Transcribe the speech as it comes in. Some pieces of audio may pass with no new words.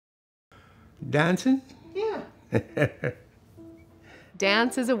Dancing? Yeah.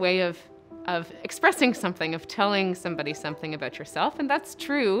 Dance is a way of expressing something, of telling somebody something about yourself, and that's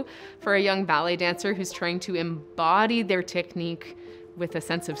true for a young ballet dancer who's trying to embody their technique with a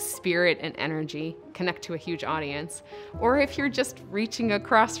sense of spirit and energy, connect to a huge audience, or if you're just reaching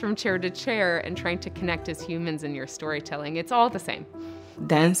across from chair to chair and trying to connect as humans in your storytelling, it's all the same.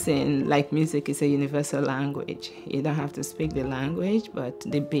 Dancing, like music, is a universal language. You don't have to speak the language, but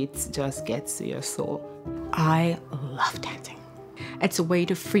the beats just gets to your soul. I love dancing. It's a way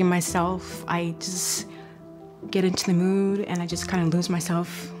to free myself. I just get into the mood and I just kind of lose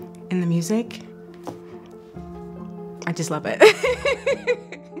myself in the music. I just love it.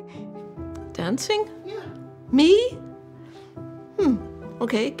 Dancing? Yeah. Me?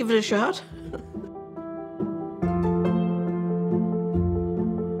 Okay, give it a shot.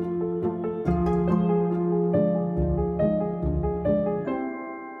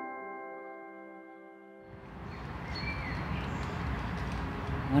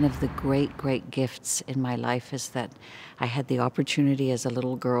 One of the great gifts in my life is that I had the opportunity as a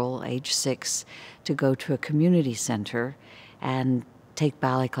little girl, age 6, to go to a community center and take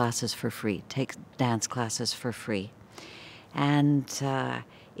ballet classes for free, take dance classes for free. And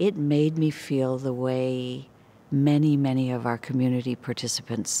it made me feel the way many of our community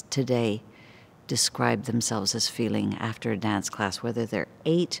participants today describe themselves as feeling after a dance class, whether they're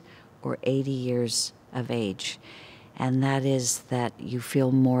 8 or 80 years of age. And that is that you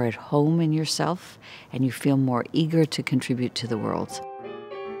feel more at home in yourself and you feel more eager to contribute to the world.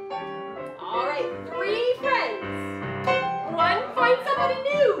 All right, 3 friends. 1, find somebody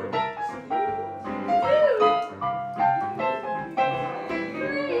new. 2,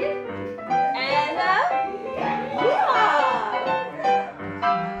 3, and yeah.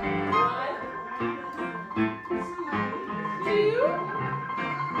 1, 2,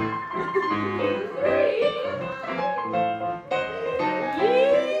 3.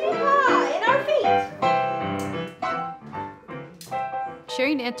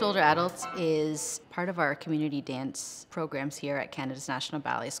 Sharing Dance to Older Adults is part of our community dance programs here at Canada's National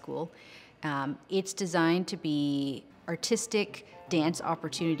Ballet School. It's designed to be artistic dance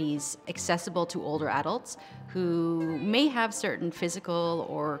opportunities accessible to older adults who may have certain physical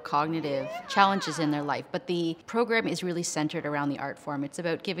or cognitive challenges in their life, but the program is really centered around the art form. It's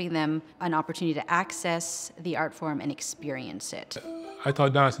about giving them an opportunity to access the art form and experience it. I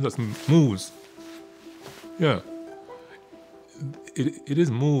thought dancing just moves. Yeah. It is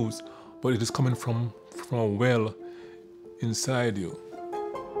moves, but it is coming from a well inside you.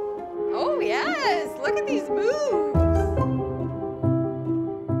 Oh yes, look at these moves.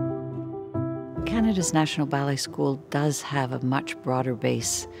 Canada's National Ballet School does have a much broader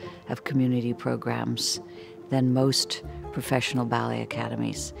base of community programs than most professional ballet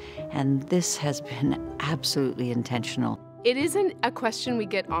academies, and this has been absolutely intentional. It isn't a question we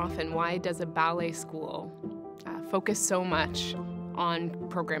get often. Why does a ballet school focus so much on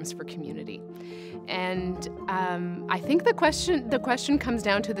programs for community? And I think the question comes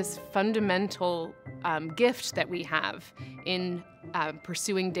down to this fundamental gift that we have in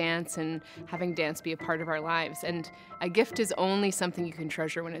pursuing dance and having dance be a part of our lives. And a gift is only something you can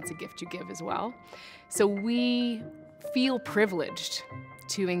treasure when it's a gift you give as well. So we feel privileged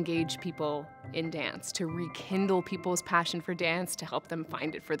to engage people in dance, to rekindle people's passion for dance, to help them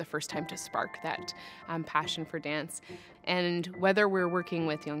find it for the first time, to spark that passion for dance. And whether we're working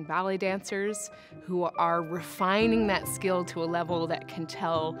with young ballet dancers who are refining that skill to a level that can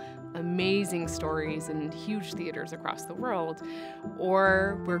tell amazing stories in huge theaters across the world,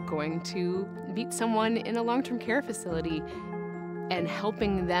 or we're going to meet someone in a long-term care facility and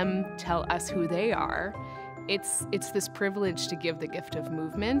helping them tell us who they are, it's this privilege to give the gift of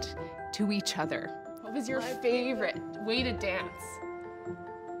movement to each other. What was your favorite way to dance?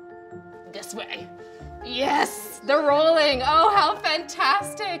 This way. Yes, the rolling. Oh, how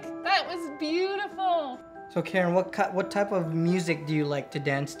fantastic. That was beautiful. So Karen, what type of music do you like to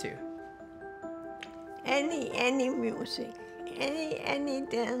dance to? Any music, any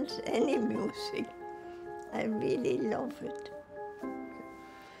dance, any music. I really love it.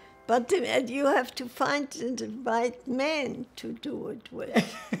 But you have to find the right man to do it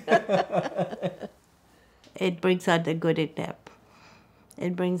with. It brings out the good in them.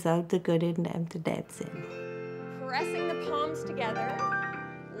 It brings out the good in them to dance in. Pressing the palms together,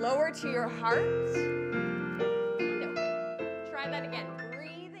 lower to your heart. Okay. Try that again,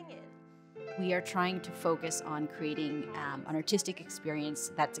 breathing in. We are trying to focus on creating an artistic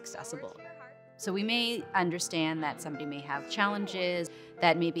experience that's accessible. So we may understand that somebody may have challenges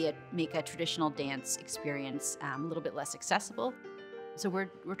that maybe make a traditional dance experience a little bit less accessible. So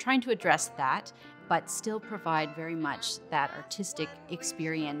we're trying to address that, but still provide very much that artistic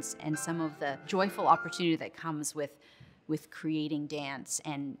experience and some of the joyful opportunity that comes with creating dance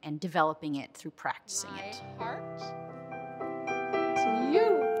and developing it through practicing it. My heart to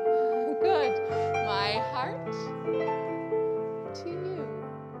you. Good. My heart to you.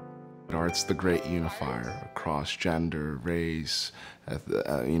 Art's the great unifier across gender, race,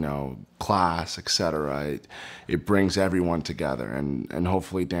 class, etc. It brings everyone together, and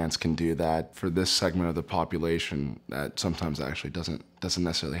hopefully dance can do that for this segment of the population that sometimes actually doesn't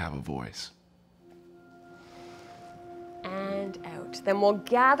necessarily have a voice. And out. Then we'll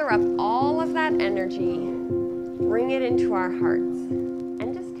gather up all of that energy, bring it into our hearts,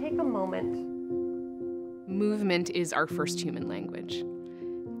 and just take a moment. Movement is our first human language.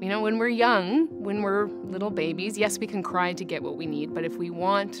 You know, when we're young, when we're little babies, yes, we can cry to get what we need, but if we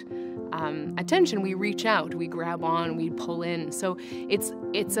want attention, we reach out, we grab on, we pull in. So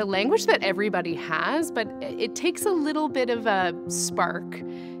it's a language that everybody has, but it takes a little bit of a spark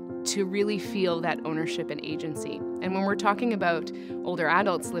to really feel that ownership and agency. And when we're talking about older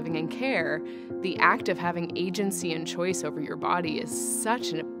adults living in care, the act of having agency and choice over your body is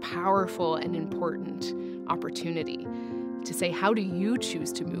such a powerful and important opportunity to say, how do you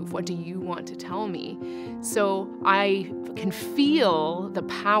choose to move? What do you want to tell me? So I can feel the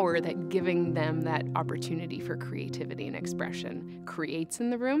power that giving them that opportunity for creativity and expression creates in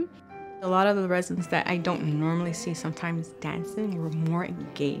the room. A lot of the residents that I don't normally see sometimes dancing were more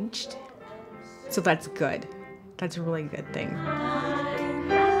engaged. So that's good. That's a really good thing.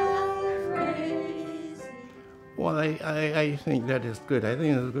 Well, I think that is good. I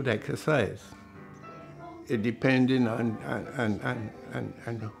think it's a good exercise. It depending on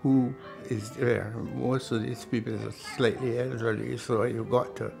who is there. Most of these people are slightly elderly, so you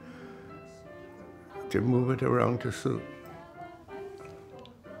got to move it around to suit.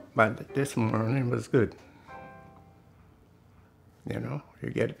 But this morning was good. You know, you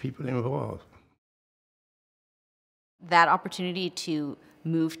get people involved. That opportunity to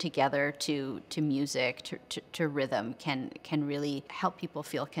move together to music, to rhythm can really help people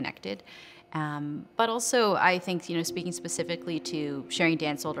feel connected. But also, I think, speaking specifically to sharing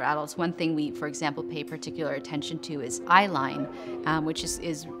dance older adults, one thing we, for example, pay particular attention to is eye line, which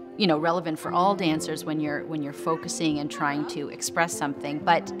is relevant for all dancers when you're focusing and trying to express something.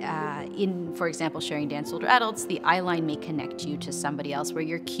 But in, for example, sharing dance older adults, the eye line may connect you to somebody else, where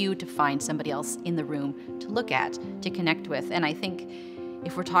you're cued to find somebody else in the room to look at, to connect with. And I think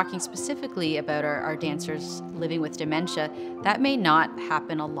if we're talking specifically about our dancers living with dementia, that may not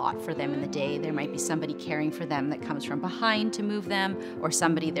happen a lot for them in the day. There might be somebody caring for them that comes from behind to move them, or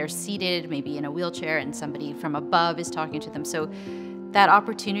somebody they're seated, maybe in a wheelchair, and somebody from above is talking to them. So that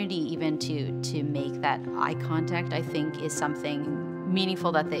opportunity even to make that eye contact, I think, is something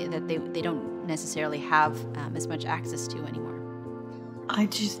meaningful that they don't necessarily have as much access to anymore. I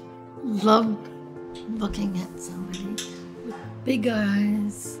just love looking at somebody with big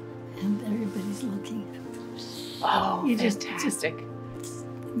eyes and everybody's looking at them. Oh, you fantastic.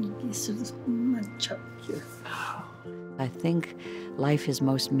 You sort of munch up your... I think life is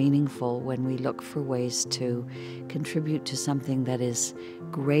most meaningful when we look for ways to contribute to something that is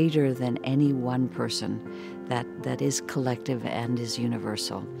greater than any one person, that is collective and is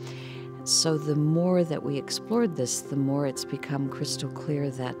universal. So the more that we explored this, the more it's become crystal clear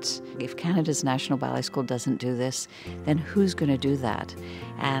that if Canada's National Ballet School doesn't do this, then who's going to do that?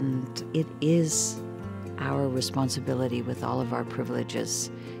 And it is our responsibility, with all of our privileges,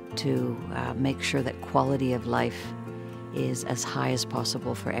 to make sure that quality of life is as high as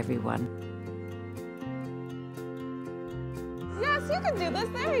possible for everyone. Yes, you can do this.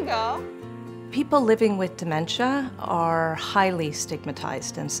 There you go. People living with dementia are highly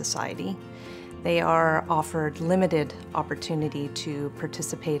stigmatized in society. They are offered limited opportunity to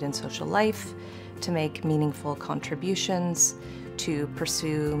participate in social life, to make meaningful contributions, to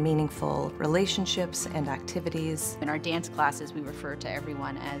pursue meaningful relationships and activities. In our dance classes, we refer to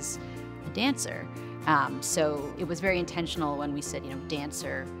everyone as a dancer. So it was very intentional when we said,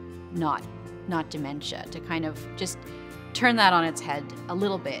 dancer, not dementia, to kind of just turn that on its head a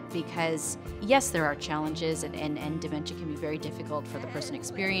little bit, because yes, there are challenges and dementia can be very difficult for the person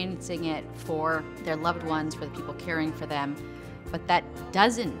experiencing it, for their loved ones, for the people caring for them, but that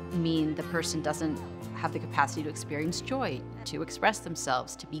doesn't mean the person doesn't have the capacity to experience joy, to express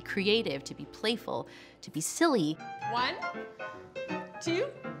themselves, to be creative, to be playful, to be silly. 1, 2,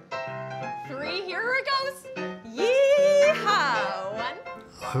 3, here it goes. Yee-haw! 1.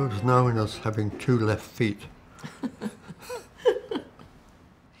 I was known as having 2 left feet.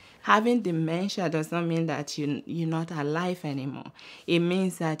 having dementia does not mean that you're not alive anymore. It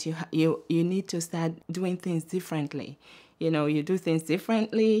means that you need to start doing things differently. You do things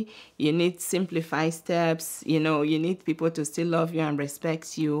differently. You need simplified steps. You need people to still love you and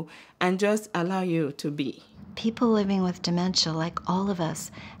respect you and just allow you to be. People living with dementia, like all of us,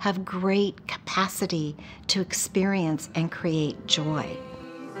 have great capacity to experience and create joy.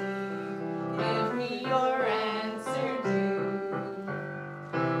 Give me your answer to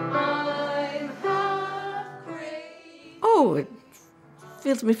I'm half crazy. Oh, it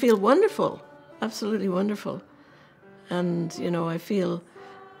feels me feel wonderful, absolutely wonderful. And, I feel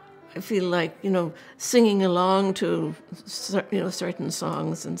like, singing along to, certain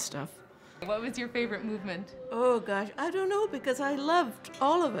songs and stuff. What was your favorite movement? Oh, gosh, I don't know, because I loved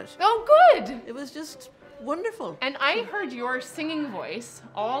all of it. Oh, good! It was just wonderful. And I heard your singing voice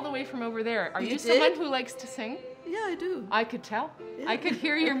all the way from over there. Are you did? someone who likes to sing? Yeah, I do. I could tell. Yeah. I could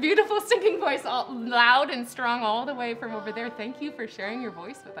hear your beautiful singing voice all loud and strong all the way from over there. Thank you for sharing your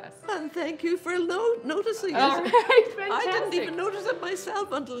voice with us. And thank you for noticing All it. right, fantastic. I didn't even notice it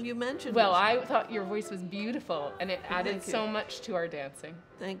myself until you mentioned Well, it. I thought your voice was beautiful, and it added Thank you. so much to our dancing.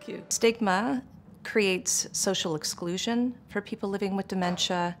 Thank you. Stigma creates social exclusion for people living with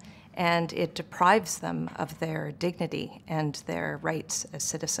dementia, and it deprives them of their dignity and their rights as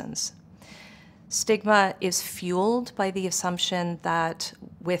citizens. Stigma is fueled by the assumption that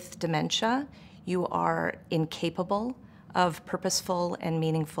with dementia, you are incapable of purposeful and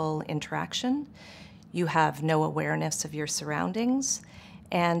meaningful interaction, you have no awareness of your surroundings,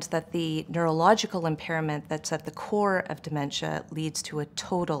 and that the neurological impairment that's at the core of dementia leads to a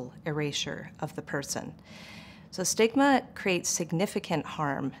total erasure of the person. So stigma creates significant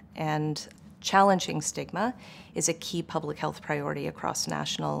harm, and challenging stigma is a key public health priority across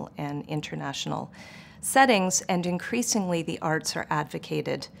national and international settings, and increasingly the arts are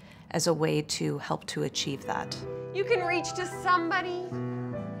advocated as a way to help to achieve that. You can reach to somebody.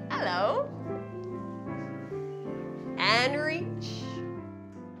 Hello. And reach.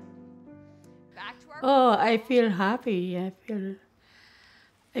 Back to our Oh, I feel happy. I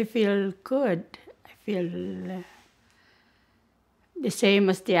feel good. I feel the same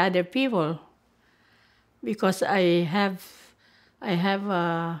as the other people, because I have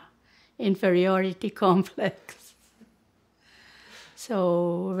a inferiority complex.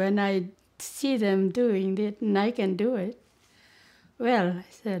 So when I see them doing it and I can do it, well, I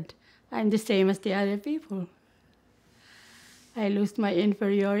said, I'm the same as the other people. I lose my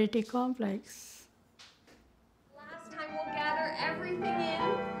inferiority complex. last time we'll gather everything in.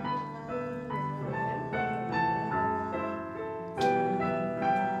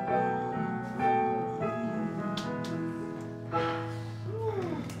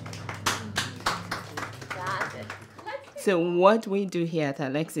 So what we do here at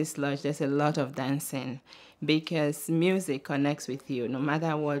Alexis Lodge, there's a lot of dancing because music connects with you no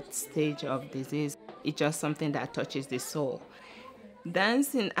matter what stage of disease. It's just something that touches the soul.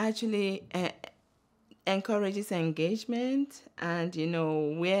 Dancing actually encourages engagement, and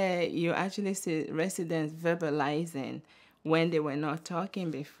where you actually see residents verbalizing when they were not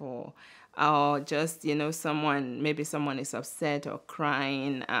talking before, or just maybe someone is upset or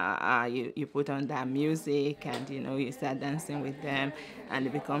crying, you put on that music and you start dancing with them and they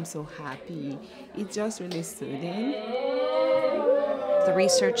become so happy. It's just really soothing. The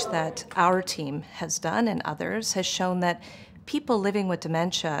research that our team has done and others has shown that people living with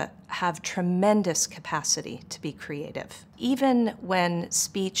dementia have tremendous capacity to be creative. Even when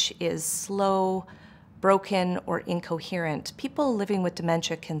speech is slow, broken, or incoherent, people living with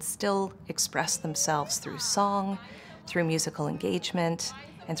dementia can still express themselves through song, through musical engagement,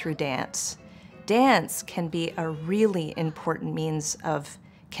 and through dance. Dance can be a really important means of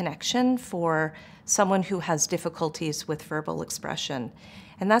connection for someone who has difficulties with verbal expression.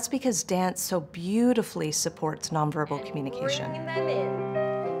 And that's because dance so beautifully supports nonverbal communication. Bring them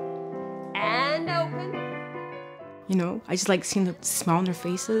in. And open. I just like seeing the smile on their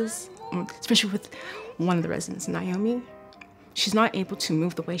faces, especially with one of the residents, Naomi. She's not able to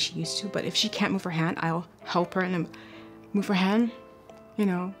move the way she used to, but if she can't move her hand, I'll help her and move her hand,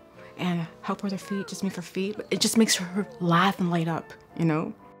 and help her with her feet, just move her feet. It just makes her laugh and light up,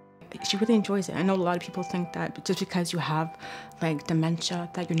 She really enjoys it. I know a lot of people think that just because you have dementia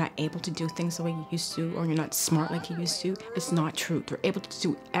that you're not able to do things the way you used to, or you're not smart like you used to. It's not true. They're able to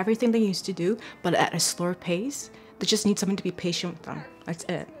do everything they used to do, but at a slower pace. They just need someone to be patient with them. That's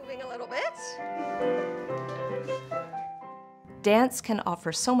it. Moving a little bit. Dance can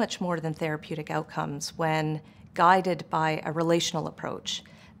offer so much more than therapeutic outcomes when guided by a relational approach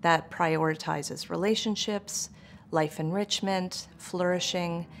that prioritizes relationships, life enrichment,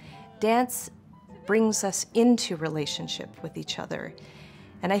 flourishing, Dance brings us into relationship with each other.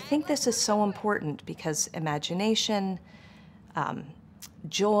 And I think this is so important because imagination,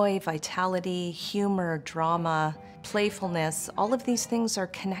 joy, vitality, humor, drama, playfulness, all of these things are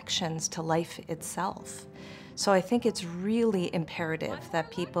connections to life itself. So I think it's really imperative that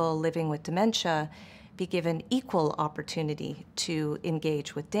people living with dementia be given equal opportunity to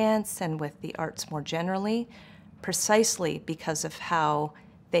engage with dance and with the arts more generally, precisely because of how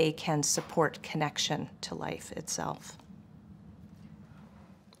they can support connection to life itself.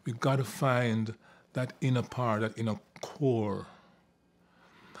 We got to find that inner part, that inner core.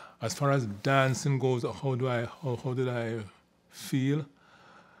 As far as dancing goes, how did I feel?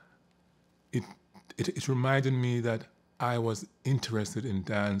 It reminded me that I was interested in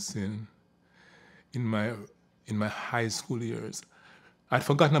dancing in my high school years. I'd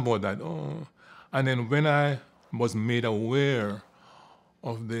forgotten about that. Oh. And then when I was made aware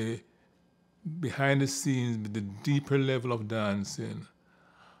of the behind the scenes, the deeper level of dancing,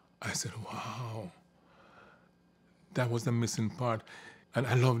 I said, wow, that was the missing part. And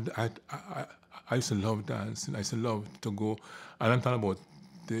I used to love dancing. I used to love to go, and I'm talking about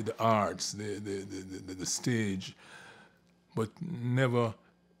the arts, the stage, but never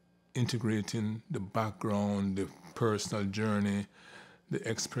integrating the background, the personal journey, the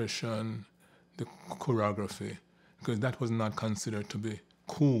expression, the choreography, because that was not considered to be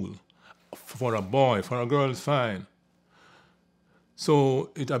cool. For a boy, for a girl, it's fine.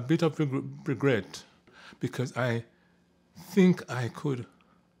 So it's a bit of regret, because I think I could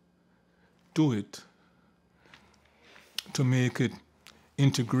do it to make it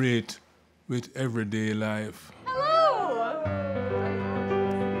integrate with everyday life. Hello!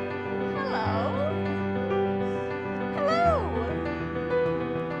 Hello! Hello!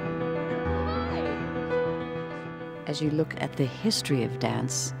 As you look at the history of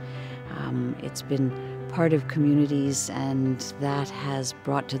dance, it's been part of communities, and that has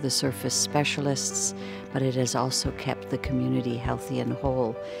brought to the surface specialists, but it has also kept the community healthy and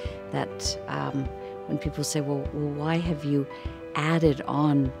whole. That when people say, well, why have you added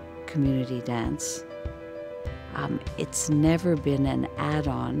on community dance? It's never been an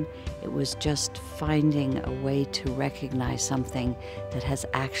add-on. It was just finding a way to recognize something that has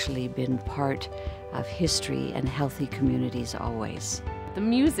actually been part of history and healthy communities always. The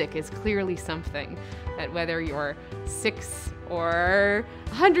music is clearly something that, whether you're 6 or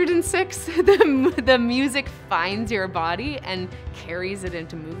 106, the music finds your body and carries it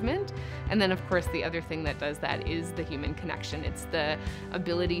into movement. And then, of course, the other thing that does that is the human connection. It's the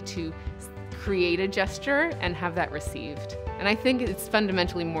ability to create a gesture and have that received. And I think it's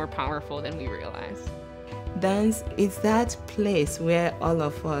fundamentally more powerful than we realize. Dance is that place where all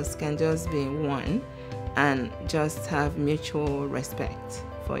of us can just be one and just have mutual respect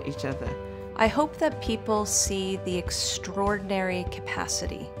for each other. I hope that people see the extraordinary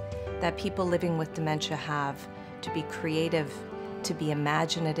capacity that people living with dementia have to be creative, to be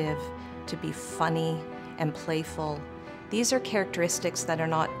imaginative, to be funny and playful. These are characteristics that are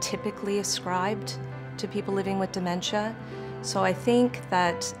not typically ascribed to people living with dementia. So I think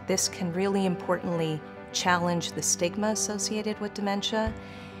that this can really importantly challenge the stigma associated with dementia.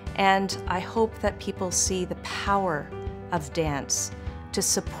 And I hope that people see the power of dance to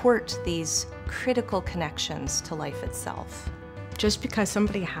support these critical connections to life itself. Just because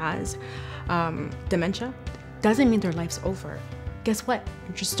somebody has dementia doesn't mean their life's over. Guess what?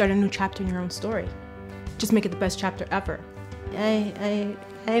 You just start a new chapter in your own story. Just make it the best chapter ever. I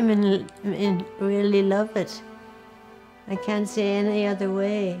really love it. I can't say any other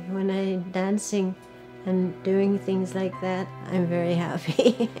way. When I'm dancing and doing things like that, I'm very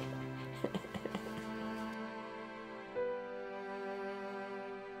happy.